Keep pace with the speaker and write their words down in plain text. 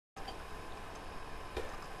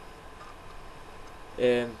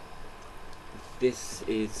Um, this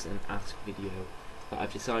is an ask video that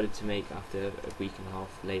I've decided to make after a week and a half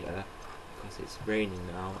later because it's raining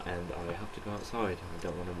now and I have to go outside and I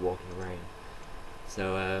don't want to walk in the rain.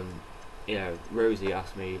 So yeah, Rosie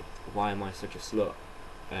asked me why am I such a slut,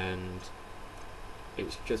 and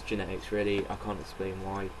it's just genetics really. I can't explain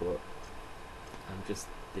why, but I'm just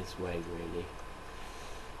this way really.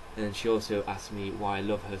 And then she also asked me why I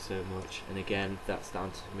love her so much, and again that's down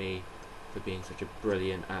to me for being such a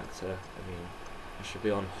brilliant actor. I mean, I should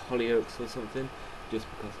be on Hollyoaks or something just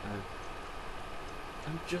because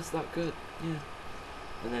I'm just that good, yeah.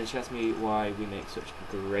 And then she asked me why we make such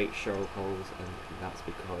great Sherlock Holmes, and that's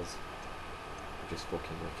because I'm just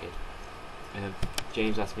fucking wicked.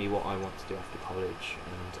 James asked me what I want to do after college,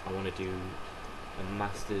 and I want to do a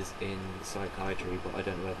master's in psychiatry, but I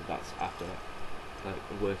don't know whether that's after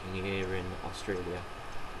like working here in Australia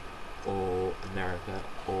or America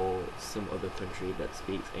or some other country that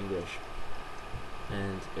speaks English.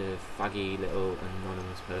 And a faggy little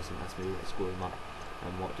anonymous person asked me what school I'm at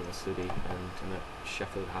and what do I study, and I'm at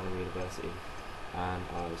Sheffield Hallam University and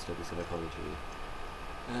I study psychology,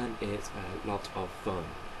 and it's a lot of fun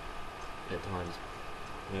at times,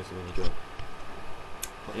 mostly when you drunk.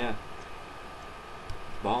 But yeah,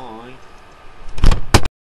 bye.